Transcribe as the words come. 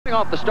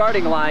Coming off the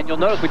starting line, you'll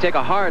notice we take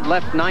a hard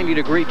left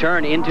 90-degree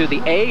turn into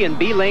the A and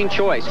B lane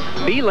choice.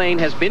 B lane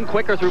has been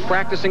quicker through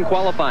practice and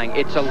qualifying.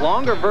 It's a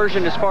longer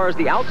version as far as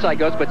the outside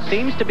goes, but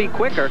seems to be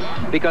quicker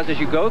because as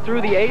you go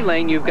through the A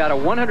lane, you've got a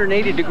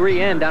 180-degree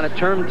end down at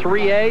turn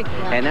 3A,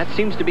 and that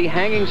seems to be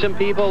hanging some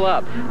people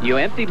up. You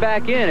empty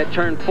back in at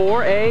turn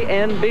 4A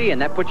and B, and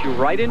that puts you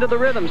right into the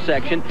rhythm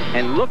section.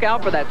 And look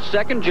out for that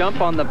second jump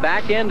on the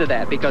back end of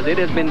that because it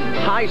has been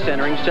high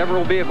centering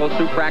several vehicles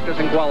through practice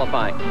and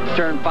qualifying.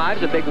 Turn 5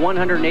 is a big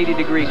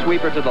 180-degree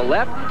sweeper to the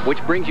left, which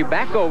brings you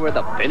back over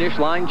the finish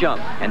line jump.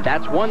 And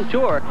that's one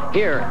tour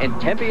here in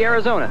Tempe,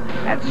 Arizona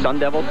at Sun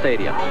Devil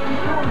Stadium.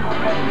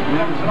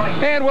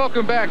 And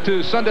welcome back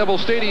to Sun Devil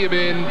Stadium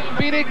in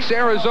Phoenix,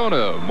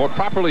 Arizona. More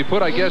properly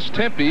put, I guess,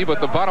 Tempe, but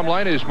the bottom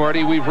line is,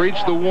 Marty, we've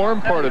reached the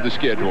warm part of the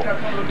schedule.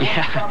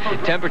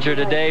 Yeah, temperature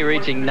today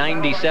reaching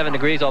 97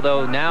 degrees,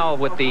 although now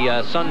with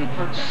the sun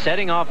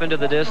setting off into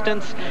the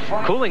distance,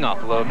 cooling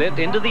off a little bit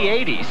into the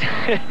 80s.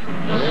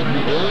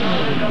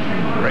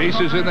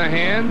 Race is in the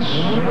hands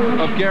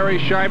of Gary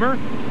Scheimer.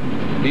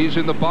 He's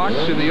in the box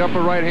in the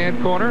upper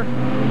right-hand corner,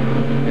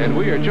 and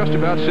we are just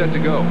about set to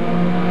go.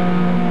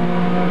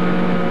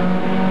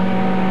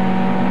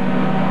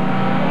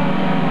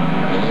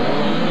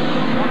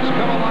 Trucks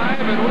come alive,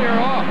 and we are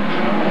off.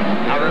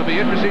 It'll be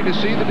interesting to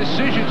see the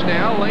decisions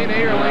now, lane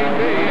A or lane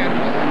B, and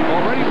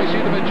already we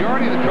see the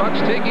majority of the trucks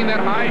taking that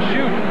high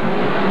chute.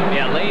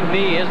 Yeah, lane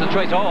B is the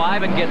choice. Oh,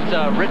 Ivan gets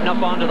written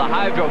up onto the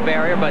hydro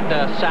barrier, but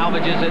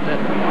salvages it.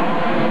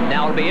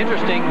 Now it'll be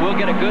interesting. We'll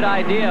get a good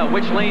idea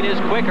which lane is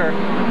quicker.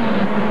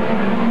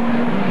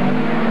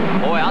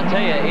 Boy, I'll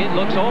tell you, it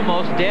looks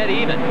almost dead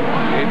even.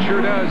 It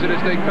sure does. And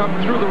as they come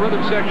through the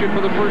rhythm section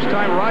for the first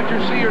time, Roger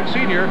Mears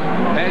Sr.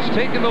 has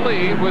taken the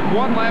lead with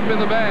one lap in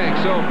the bag.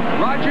 So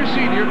Roger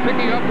Sr.,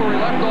 picking up where he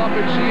left off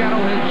in Seattle,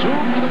 has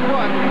zoomed to the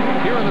front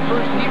here in the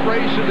first heat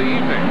race of the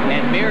evening.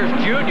 And Mears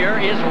Jr.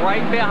 is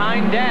right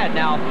behind Dad.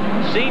 Now,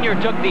 Sr.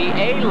 took the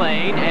A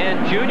lane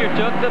and Jr.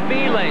 took the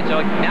B lane.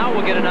 So now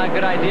we'll get a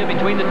good idea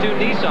between the two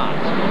Nissans.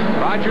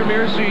 Roger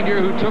Mears Sr.,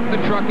 who took the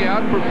truck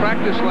out for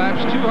practice laps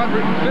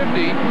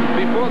 250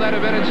 before that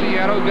event in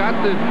Seattle, got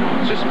the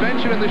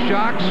suspension and the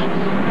shocks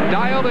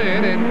dialed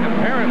in, and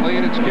apparently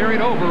it's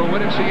carried over a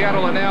win in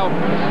Seattle, and now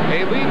a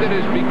lead that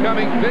is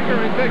becoming bigger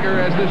and bigger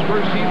as this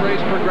first heat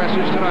race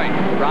progresses tonight.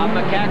 Rob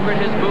MacCachren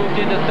has moved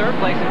into third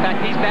place. In fact,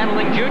 he's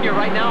battling Jr.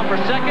 right now for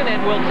second and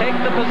will take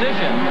the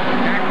position.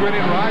 MacCachren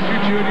and Roger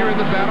Jr. in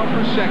the battle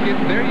for second.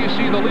 There you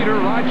see the leader,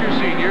 Roger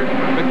Sr.,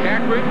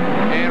 MacCachren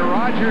and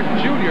Roger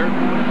Jr.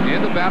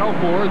 in the battle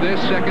for this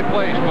second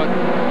place. But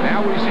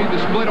now we see the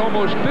split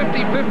almost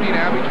 50-50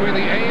 now between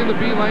the A and the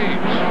B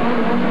lanes.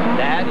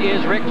 That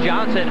is Rick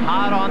Johnson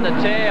hot on the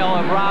tail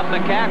of Rob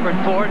MacCachren,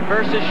 Ford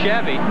versus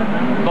Chevy.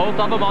 Both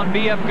of them on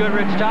BF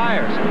Goodrich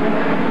tires.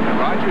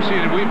 Roger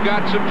Sr., we've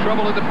got some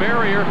trouble at the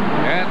barrier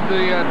at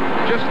the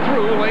just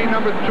through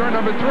turn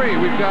number 3.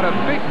 We've got a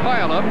big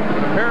pileup.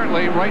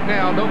 Apparently, right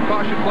now, no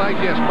caution flag.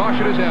 Yes,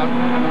 caution is out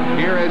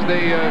here as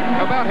they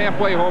about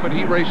halfway home in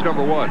heat race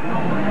number 1.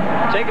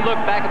 Take a look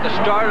back at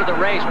the start of the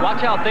race.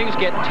 Watch how things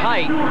get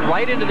tight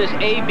right into this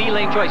A-B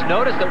lane choice.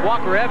 Notice that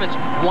Walker Evans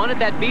wanted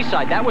that B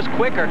side. That was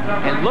quicker.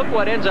 And look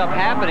what ends up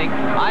happening.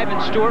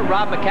 Ivan Stewart,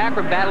 Rob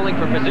MacCachren battling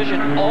for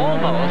position.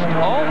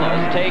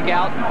 Almost take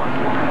out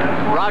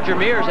Roger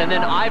Mears. And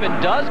then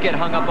Ivan does get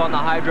hung up on the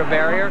hydro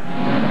barrier.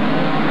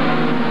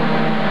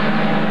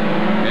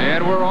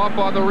 And we're off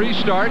on the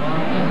restart.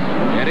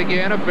 And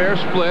again, a fair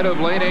split of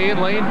lane A and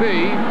lane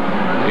B.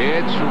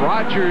 It's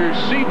Roger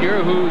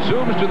Sr. who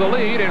zooms to the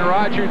lead, and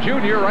Roger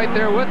Jr. right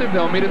there with him.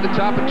 They'll meet at the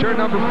top of turn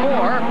number 4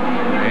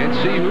 and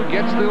see who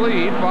gets the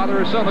lead.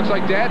 Father or son. Looks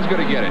like Dad's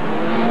going to get it.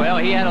 Well,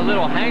 he had a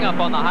little hang-up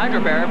on the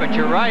hydro barrier, but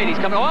you're right. He's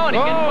coming. Oh, and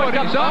he's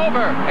getting pushed up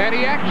over. And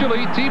he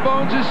actually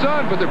T-bones his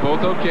son, but they're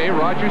both okay.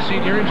 Roger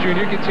Sr. and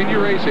Jr. continue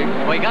racing.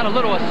 Well, he got a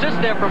little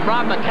assist there from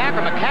Rob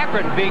MacCachren.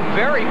 MacCachren being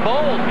very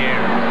bold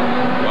here.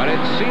 But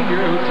it's Sr.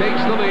 who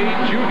takes the lead.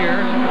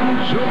 Jr.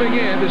 zooming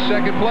in to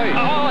second place.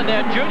 Oh, and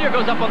then Jr.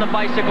 goes up on the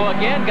bicycle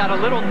again. Got a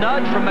little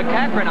nudge from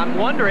MacCachren. I'm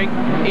wondering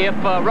if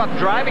rough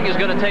driving is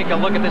going to take a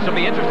look at this. It'll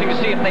be interesting to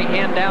see if they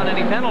hand down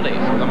any penalties.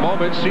 For the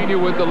moment, Sr.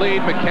 with the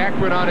lead.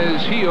 MacCachren on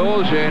his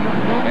heels, and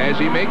as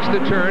he makes the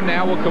turn,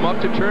 now we'll come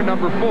up to turn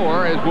number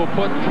 4 as we'll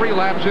put 3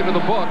 laps into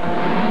the book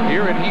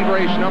here in heat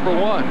race number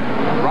 1.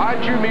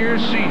 Roger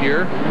Mears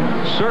Sr.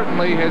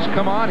 certainly has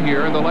come on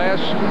here in the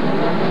last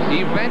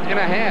event and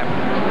a half.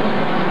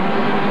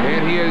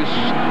 And he is,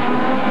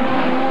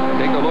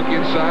 take a look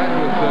inside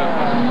with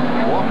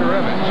Walker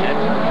Evans.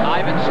 That's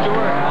Ivan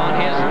Stewart on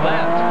his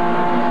left.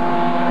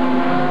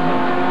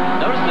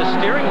 Notice the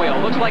steering wheel.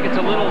 Looks like it's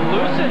a little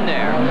loose in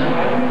there.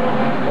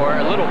 Or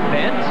a little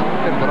bent.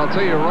 But I'll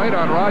tell you right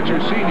on Roger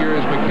Sr.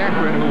 is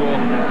MacCachren, who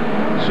will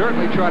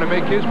certainly try to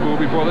make his move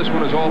before this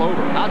one is all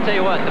over. I'll tell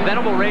you what, the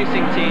Venable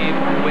Racing team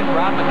with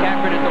Rob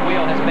MacCachren at the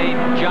wheel has made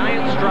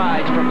giant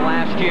strides from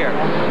last year.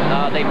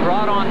 They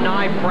brought on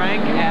Nye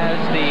Frank as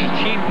the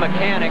chief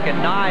mechanic, and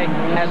Nye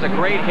has a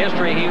great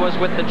history. He was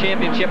with the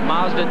championship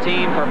Mazda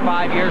team for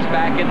 5 years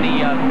back in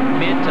the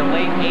mid to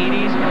late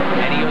 80s.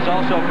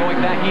 also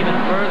going back even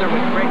further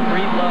with Craig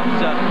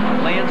Breedlove's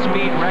land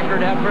speed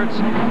record efforts.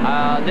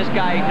 This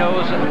guy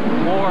knows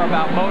more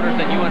about motors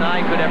than you and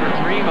I could ever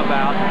dream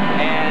about,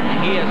 and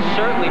he has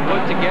certainly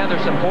put together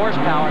some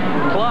horsepower.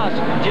 Plus,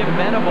 Jim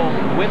Venable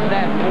with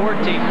that Ford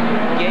team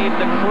gave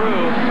the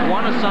crew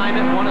one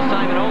assignment only.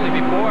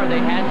 Before they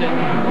had to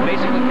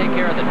basically take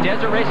care of the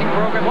desert racing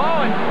program.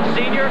 Whoa, and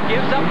Senior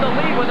gives up the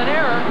lead with an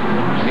error.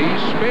 He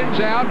spins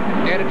out,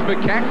 and it's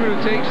MacCachren who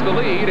takes the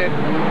lead, and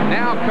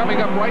now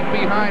coming up right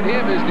behind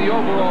him is the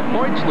overall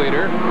points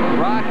leader,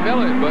 Rod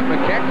Millen, but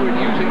MacCachren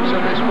using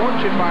some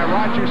misfortune by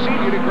Rodger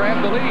Sr. to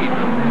grab the lead.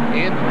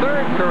 In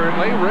third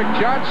currently, Rick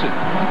Johnson.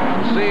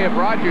 We'll see if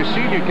Rodger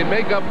Sr. can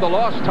make up the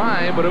lost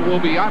time, but it will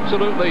be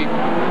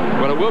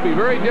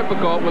very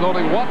difficult with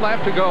only one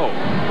lap to go.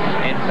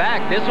 In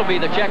fact, this will be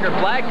the checkered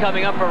flag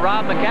coming up for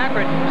Rob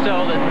MacCachren,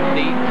 so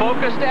the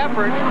focused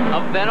effort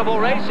of Venable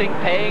Racing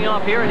paying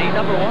off here in heat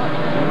number 1.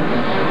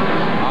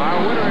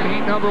 Our winner in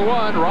heat number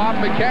 1, Rob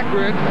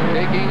MacCachren,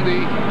 taking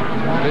the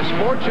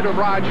misfortune of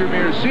Roger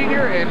Mears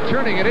Sr. and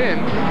turning it in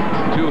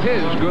to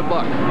his good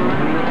luck.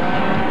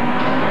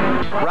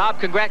 Rob,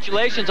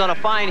 congratulations on a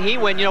fine heat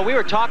win. You know, we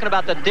were talking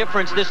about the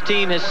difference this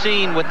team has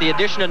seen with the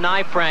addition of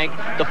Knife Frank,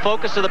 the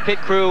focus of the pit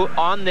crew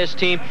on this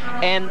team,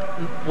 and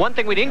one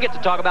thing we didn't get to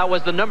talk about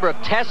was the number of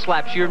test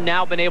laps you've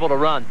now been able to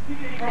run.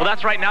 Well,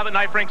 that's right. Now that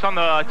Knife Frank's on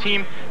the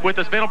team with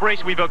us, Venable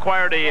Racing, we've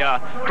acquired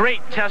a great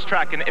test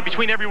track, and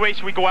between every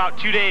race we go out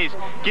 2 days,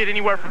 get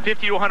anywhere from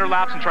 50 to 100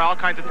 laps and try all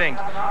kinds of things.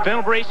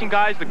 Venable Racing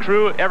guys, the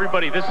crew,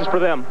 everybody, this is for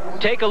them.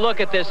 Take a look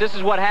at this. This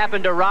is what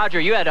happened to Roger.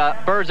 You had a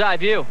bird's eye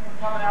view.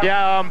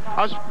 Yeah,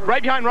 I was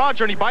right behind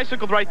Rodger, and he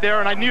bicycled right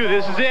there, and I knew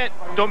this is it.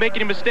 Don't make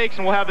any mistakes,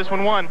 and we'll have this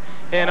one won.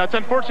 And it's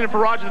unfortunate for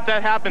Rodger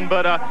that happened,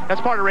 but that's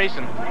part of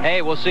racing.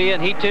 Hey, we'll see you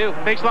in heat 2.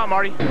 Thanks a lot,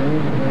 Marty.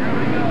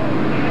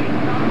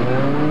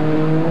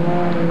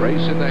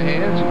 Race in the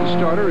hands of the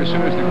starter. As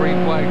soon as the green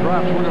flag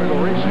drops, we're going to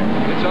go racing.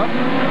 It's up,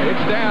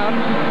 it's down,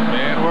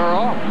 and we're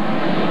off.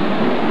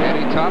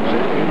 Mickey Thompson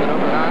in the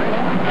number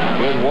 9.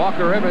 With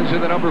Walker Evans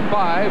in the number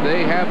 5,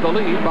 they have the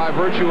lead by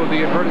virtue of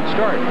the inverted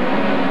start.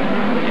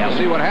 We'll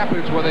see what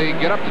happens when they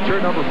get up to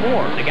turn number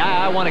 4. The guy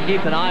I want to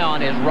keep an eye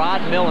on is Rod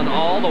Millen,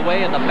 all the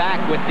way in the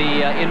back with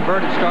the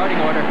inverted starting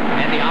order.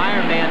 And the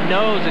Ironman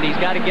knows that he's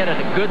got to get a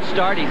good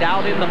start. He's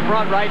out in the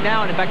front right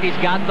now, and in fact, he's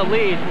got the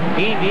lead.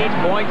 He needs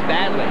points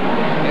badly.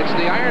 It's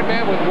the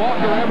Ironman with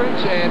Walker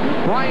Evans and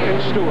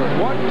Brian Stewart.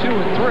 1, 2,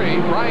 and 3.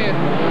 Brian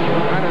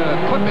kind of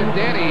clipping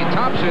Danny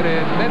Thompson,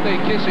 and then they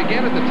kiss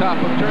again at the top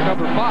of turn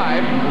number 5.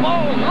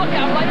 Oh, look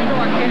out right into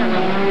our camera.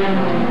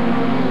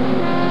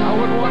 I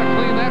wouldn't want to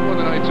clean that when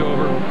the night's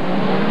over.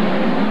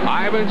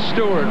 Ivan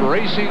Stewart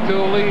racing to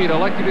the lead,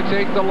 elected to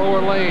take the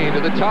lower lane to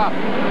the top.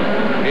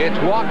 It's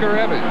Walker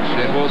Evans,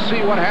 and we'll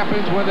see what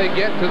happens when they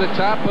get to the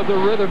top of the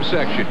rhythm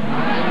section.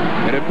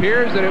 It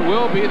appears that it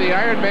will be the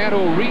Ironman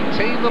who will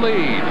retain the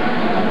lead.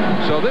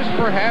 So this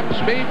perhaps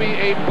may be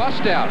a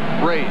bust-out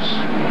race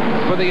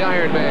for the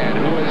Ironman,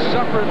 who has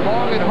suffered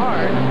long and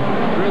hard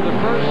through the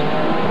first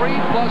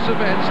 3+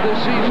 events this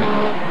season.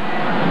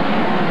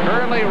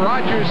 Currently,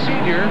 Rodger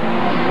Sr.,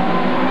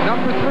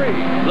 number 3.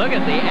 Look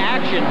at the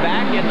action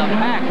back in the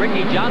pack.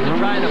 Ricky Johnson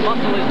trying to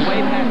muscle his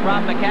way past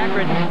Rob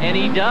MacCachren, and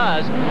he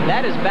does.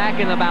 That is back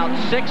in about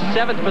 6th,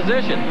 7th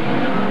position.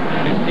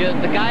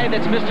 The guy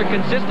that's Mr.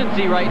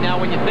 Consistency right now,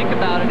 when you think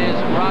about it, is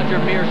Roger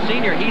Mears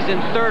Sr. He's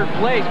in 3rd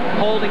place,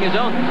 holding his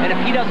own. And if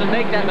he doesn't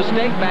make that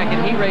mistake back in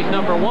heat race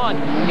number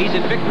 1, he's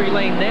in victory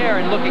lane there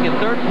and looking at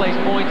 3rd place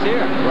points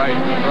here. Right.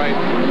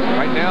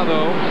 Right now,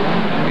 though,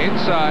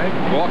 inside,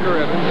 Walker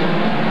Evans.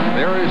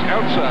 There is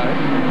outside,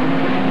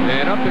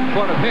 and up in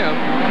front of him,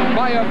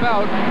 by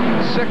about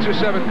 6 or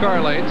 7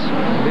 car lengths,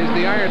 is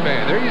the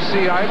Ironman. There you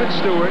see Ivan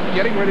Stewart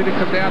getting ready to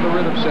come down the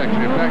rhythm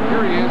section. In fact,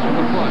 here he is from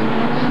the front,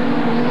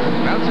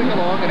 bouncing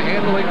along and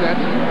handling that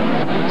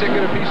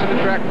particular piece of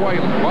the track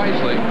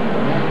wisely,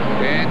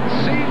 and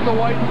seeing the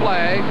white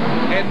flag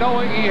and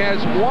knowing he has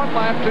 1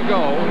 lap to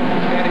go,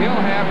 and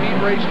he'll have heat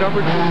race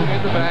number 2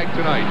 in the bag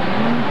tonight.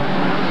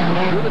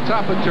 Through the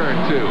top of turn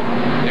 2.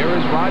 There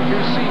is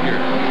Rodger Sr.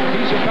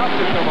 He's about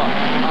to come up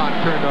on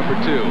turn number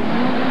 2.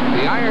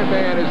 The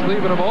Ironman is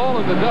leaving them all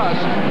in the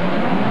dust.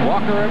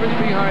 Walker Evans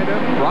behind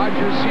him.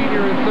 Rodger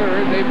Sr. in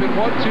 3rd. They've been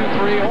 1, 2,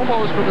 3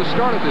 almost from the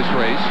start of this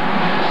race.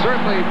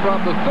 Certainly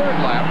from the 3rd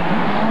lap.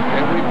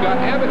 And we've got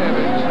Evan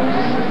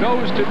Evans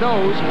nose to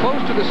nose,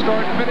 close to the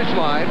start and finish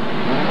line,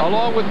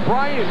 along with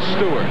Brian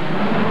Stewart.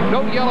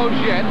 No yellows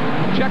yet.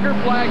 Checker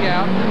flag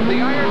out. The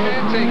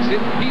Ironman takes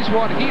it. He's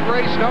won heat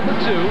race number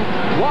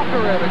 2.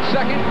 Walker Evans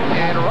 2nd,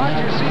 and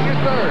Rodger Sr.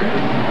 3rd.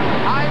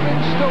 Ivan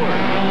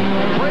Stewart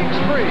breaks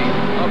free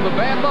of the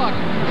bad luck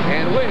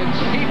and wins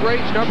heat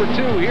race number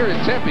 2 here in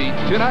Tempe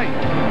tonight.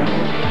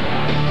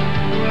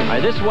 All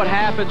right, this is what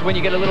happens when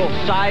you get a little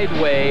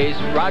sideways.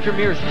 Roger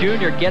Mears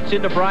Jr. gets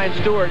into Brian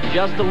Stewart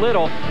just a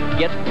little,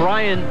 gets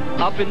Brian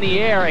up in the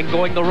air and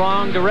going the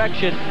wrong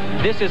direction.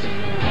 This is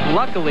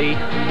luckily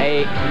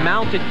a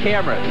mounted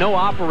camera, no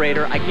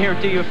operator. I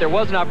guarantee you if there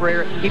was an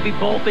operator, he'd be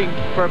bolting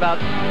for about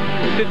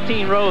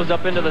 15 rows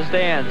up into the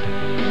stands.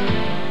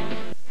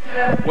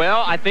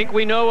 Well, I think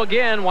we know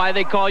again why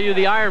they call you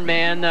the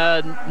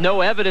Ironman.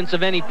 No evidence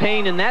of any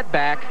pain in that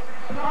back.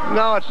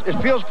 No,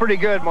 it feels pretty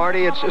good,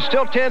 Marty. It's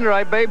still tender.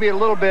 I baby it a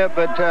little bit,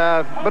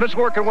 but it's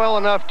working well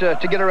enough to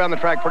get around the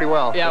track pretty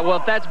well. Yeah, well,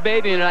 if that's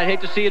babying, I'd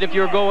hate to see it if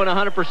you were going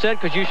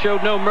 100% because you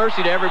showed no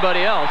mercy to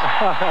everybody else.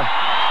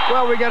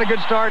 Well, we got a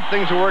good start.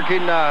 Things are working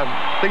good.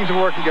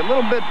 A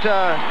little bit,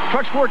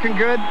 truck's working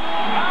good.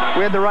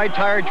 We had the right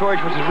tire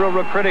choice, which is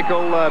real critical.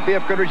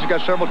 BF Goodrich has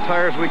got several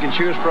tires we can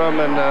choose from,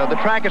 and the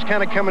track is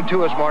kind of coming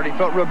to us, Marty.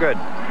 Felt real good.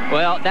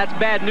 Well, that's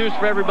bad news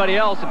for everybody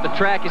else if the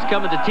track is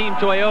coming to Team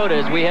Toyota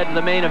as we head to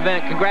the main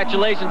event.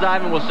 Congratulations,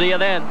 Ivan. We'll see you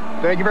then.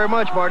 Thank you very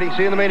much, Marty. See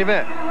you in the main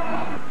event.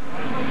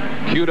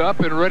 Queued up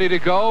and ready to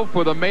go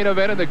for the main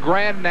event in the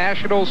Grand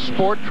National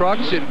Sport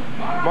Trucks. And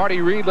Marty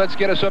Reed, let's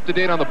get us up to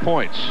date on the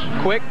points.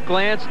 Quick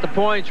glance at the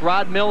points.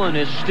 Rod Millen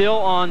is still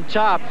on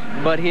top,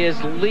 but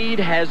his lead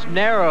has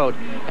narrowed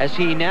as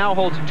he now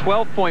holds a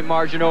 12-point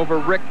margin over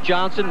Rick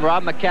Johnson.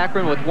 Rob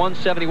MacCachren with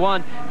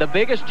 171. The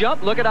biggest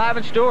jump, look at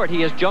Ivan Stewart.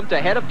 He has jumped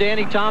ahead of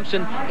Danny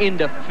Thompson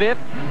into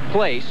 5th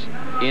place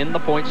in the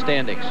point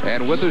standings.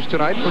 And with us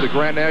tonight for the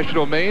Grand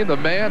National Main, the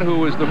man who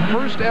was the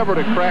first ever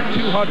to crack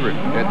 200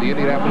 at the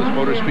Indianapolis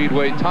Motor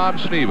Speedway, Tom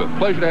Sneva.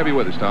 Pleasure to have you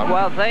with us, Tom.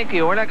 Well, thank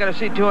you. We're not going to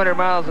see 200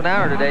 miles an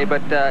hour today,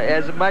 but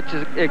as much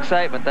as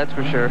excitement, that's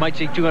for sure. Might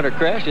see 200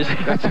 crashes.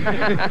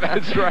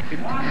 That's right.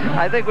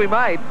 I think we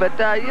might, but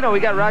you know, we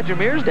got Roger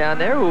Mears down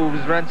there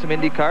who's run some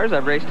Indy cars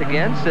I've raced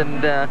against,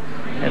 and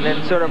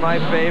then sort of my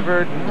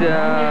favorite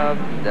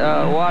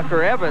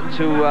Walker Evans,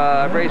 who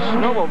I've raced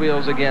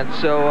snowmobiles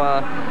against. So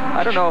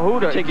I don't know who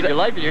to... Taking your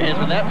life in your hands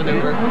with that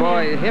maneuver.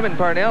 Boy, him and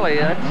Parnelli,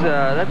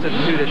 that's a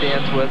two to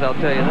dance with, I'll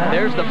tell you that.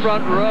 There's the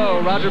front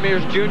row, Roger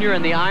Mears Jr.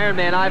 and the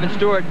Ironman Ivan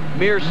Stewart.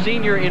 Mears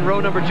Sr. in row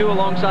number 2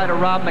 alongside of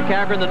Rob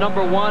MacCachren. The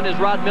number 1 is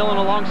Rod Millen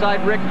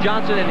alongside Rick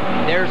Johnson,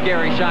 and there's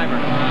Gary Scheimer.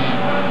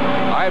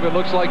 Ivan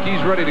looks like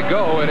he's ready to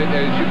go, and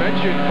as you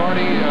mentioned,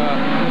 Marty,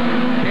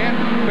 can't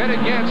bet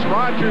against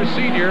Roger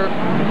Sr.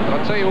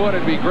 I'll tell you what,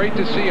 it'd be great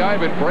to see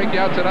Ivan break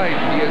out tonight.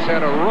 He has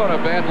had a run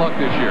of bad luck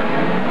this year.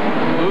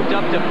 Moved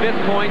up to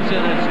 5th points in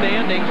the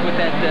standings with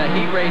that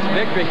heat race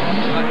victory.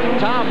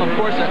 Tom, of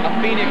course, a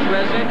Phoenix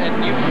resident,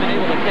 and you've been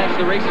able to catch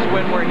the races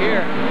when we're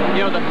here.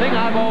 You know, the thing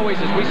I've always,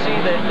 as we see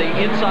the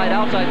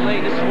inside-outside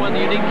lane, this is one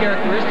of the unique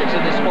characteristics of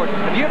this sport.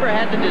 Have you ever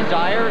had the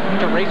desire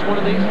to race one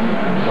of these?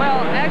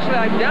 Well, actually,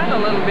 I've done a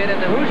little bit in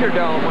the Hoosier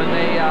Dome when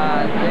they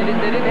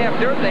didn't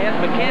have dirt. They had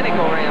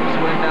mechanical ramps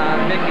when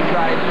Mickey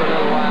tried for a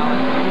little while.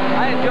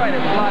 I enjoyed it.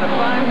 It's a lot of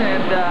fun,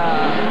 and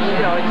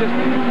you know, it's just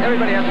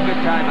everybody has a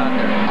good time out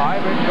there.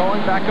 Ivan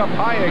going back up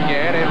high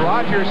again, and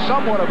Roger's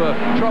somewhat of a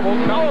trouble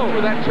coming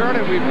through that turn,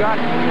 and we've got...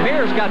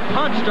 Mears got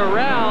punched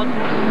around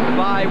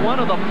by one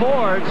of the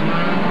Fords.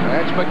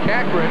 That's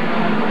MacCachren.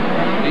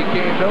 He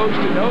came nose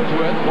to nose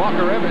with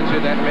Walker Evans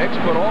in that mix,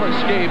 but all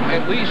escaped,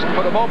 at least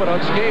for the moment,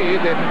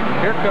 unscathed. And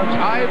here comes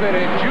Ivan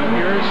and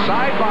Junior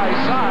side by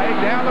side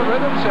down the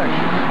rhythm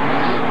section.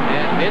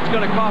 And it's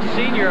going to cost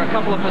Senior a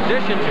couple of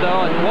positions,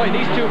 though. And boy,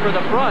 these two for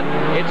the front.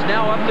 It's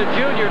now up to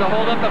Junior to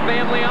hold up the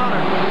family honor.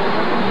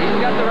 He's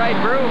got the right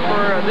groove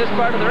for this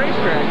part of the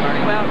racetrack,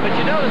 Marty. Well, but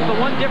you notice the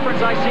one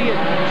difference I see is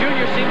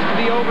Junior seems to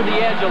be over the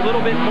edge a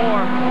little bit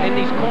more in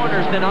these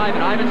corners than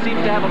Ivan. Ivan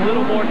seems to have a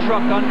little more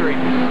truck under him.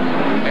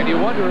 And you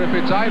wonder if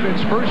it's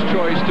Ivan's first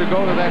choice to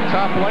go to that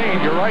top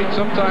lane. You're right,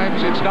 sometimes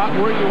it's not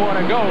where you want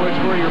to go,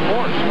 it's where you're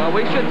forced. Well,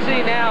 we should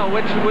see now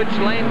which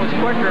lane was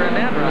quicker in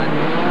that run.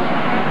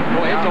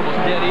 Boy, it's almost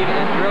dead even.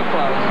 It's real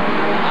close.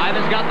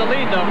 Ivan's got the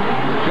lead, though.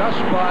 Just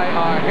by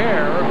a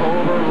hair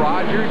over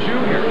Roger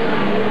Jr.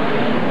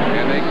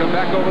 And they come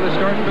back over the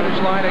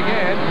start-finish line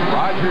again.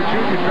 Roger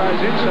Jr.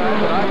 tries inside,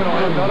 but Ivan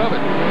will have none of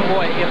it.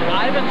 Boy, if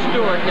Ivan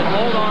Stewart can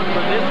hold on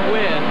for this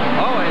win,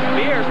 as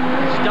Mears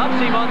stuffs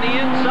him on the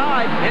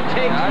inside and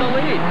takes the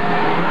lead.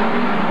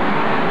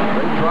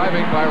 Great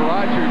driving by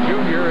Roger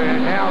Jr.,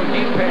 and now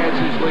he pads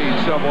his lead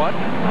somewhat.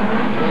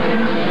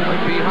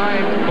 But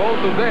behind both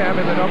of them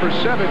in the number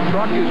 7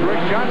 truck is Rick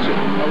Johnson.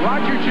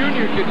 Roger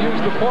Jr. could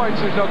use the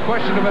points, there's no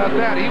question about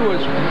that. He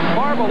was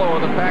far below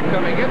the pack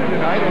coming in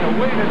tonight, and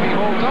a win if he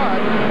holds on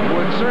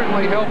would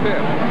certainly help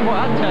him. Well,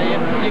 I'll tell you,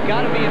 you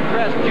got to be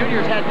impressed.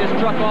 Junior's had this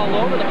truck all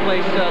over the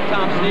place,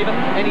 Tom Sneva,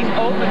 and he's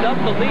opened up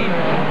the lead.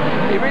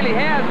 He really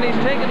has, and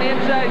he's taken the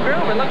inside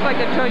groove. It looks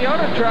like the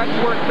Toyota trucks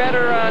work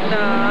better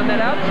on that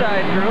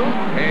outside groove.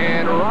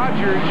 And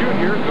Roger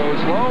Jr. goes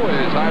low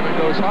as Ivan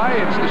goes high.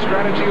 It's the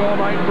strategy all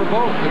night for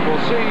both, and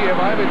we'll see if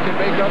Ivan can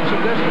make up some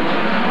distance.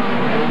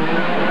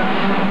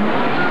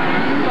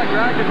 Looks like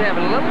Roger's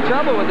having a little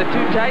trouble with the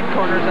two tight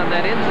corners on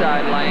that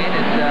inside lane,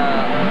 and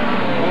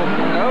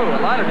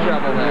a lot of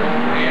trouble there.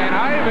 And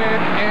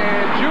Ivan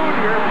and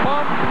Junior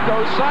pump,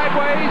 goes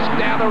sideways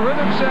down the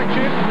rhythm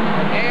section,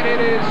 and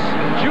it is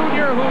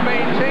Junior who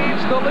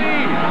maintains the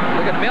lead.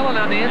 Look at Millen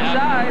on the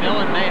inside.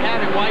 Millen may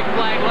have it. White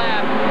flag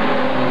lap.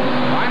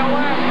 Final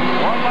lap.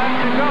 1 lap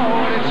to go,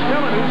 and it's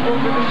Millen who's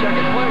moved into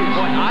second place.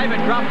 Boy,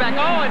 Ivan dropped back.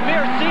 Oh, and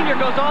Mears Sr.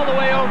 goes all the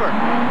way over.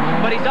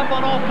 But he's up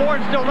on all four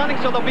and still running,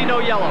 so there'll be no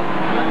yellow.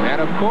 And,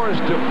 of course,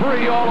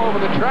 debris all over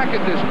the track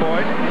at this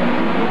point.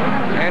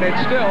 And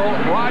it's still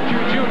Rodger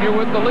Jr.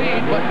 with the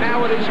lead, but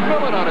now it is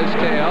Millen on his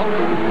tail,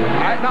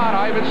 and not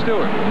Ivan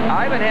Stewart.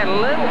 Ivan had a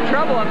little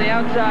trouble on the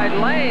outside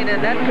lane,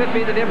 and that could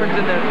be the difference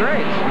in this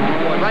race.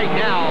 Boy, right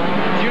now,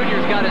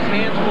 Junior's got his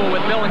hands full with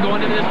Millen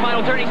going into this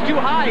final turn. He's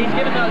too high. He's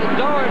given the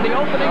door the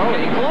opening.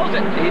 Can he close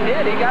it? He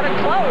did. He got it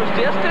closed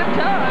just in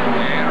time.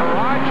 And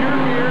Roger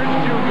Mears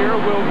Jr.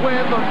 will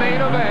win the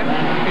main event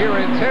here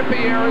in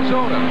Tempe,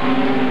 Arizona.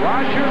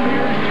 Roger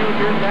Mears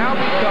Jr. now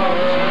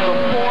becomes the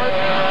fourth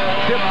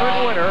different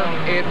winner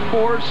in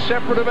 4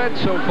 separate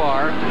events so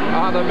far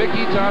on the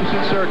Mickey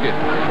Thompson circuit.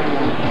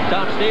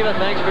 Tom Steva,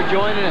 thanks for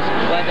joining us.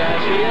 Glad to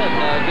have you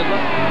and good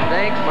luck.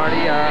 Thanks,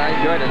 Marty. I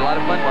enjoyed it. A lot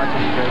of fun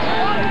watching these races.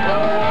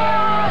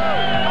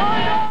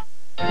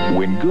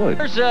 Win good.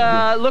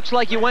 Looks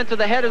like you went to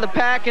the head of the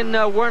pack and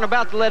weren't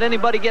about to let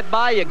anybody get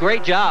by you.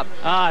 Great job.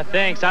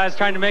 Thanks. I was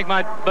trying to make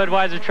my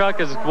Budweiser truck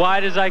as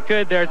wide as I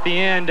could there at the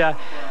end.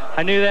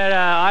 I knew that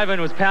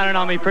Ivan was pounding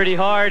on me pretty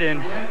hard,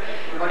 and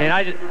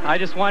I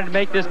just wanted to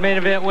make this main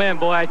event win.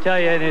 Boy, I tell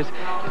you, and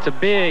it's a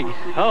big.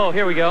 Oh,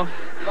 here we go.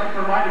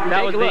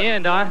 That was the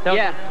end, huh? That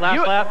was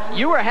last lap.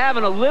 You were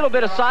having a little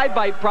bit of side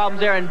bite problems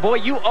there, and boy,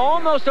 you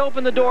almost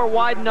opened the door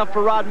wide enough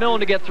for Rod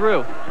Millen to get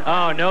through.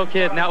 Oh, no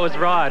kidding. That was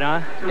Rod,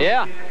 huh?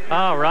 Yeah.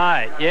 All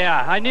right.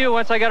 Yeah, I knew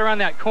once I got around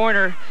that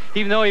corner,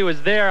 even though he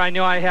was there, I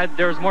knew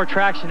there was more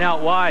traction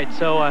out wide,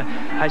 so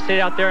I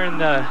stayed out there in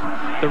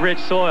the rich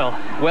soil.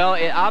 Well,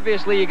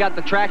 obviously you got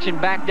the traction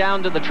back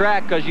down to the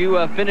track because you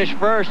finished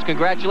first.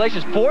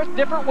 Congratulations. 4th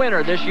different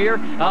winner this year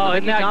on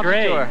the Mickey Thompson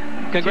great? Tour.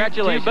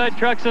 Congratulations. 2 Bud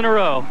trucks in a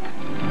row.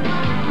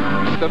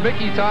 The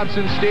Mickey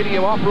Thompson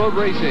Stadium Off-Road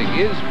Racing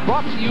is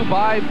brought to you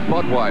by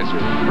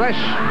Budweiser.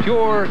 Fresh,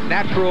 pure,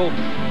 natural,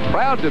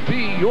 proud to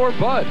be your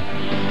Bud.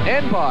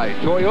 And by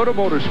Toyota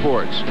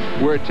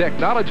Motorsports, where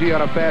technology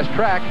on a fast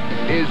track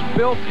is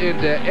built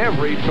into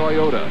every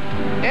Toyota.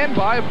 And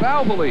by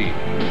Valvoline.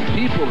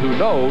 People who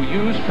know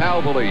use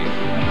Valvoline.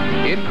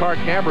 In-car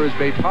cameras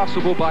made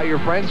possible by your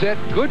friends at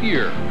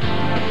Goodyear,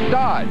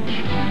 Dodge,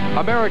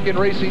 American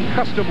Racing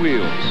Custom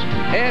Wheels,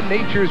 and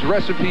Nature's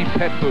Recipe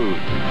Pet Food.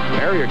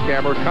 Barrier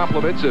camera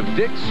compliments of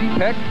Dick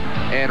CPEC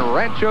and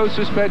Rancho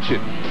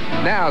Suspension.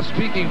 Now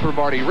speaking for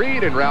Marty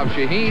Reed and Ralph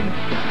Shaheen,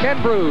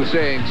 Ken Brew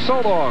saying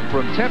so long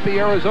from Tempe,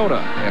 Arizona,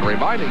 and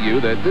reminding you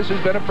that this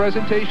has been a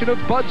presentation of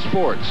Bud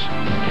Sports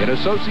in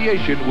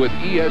association with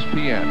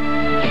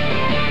ESPN.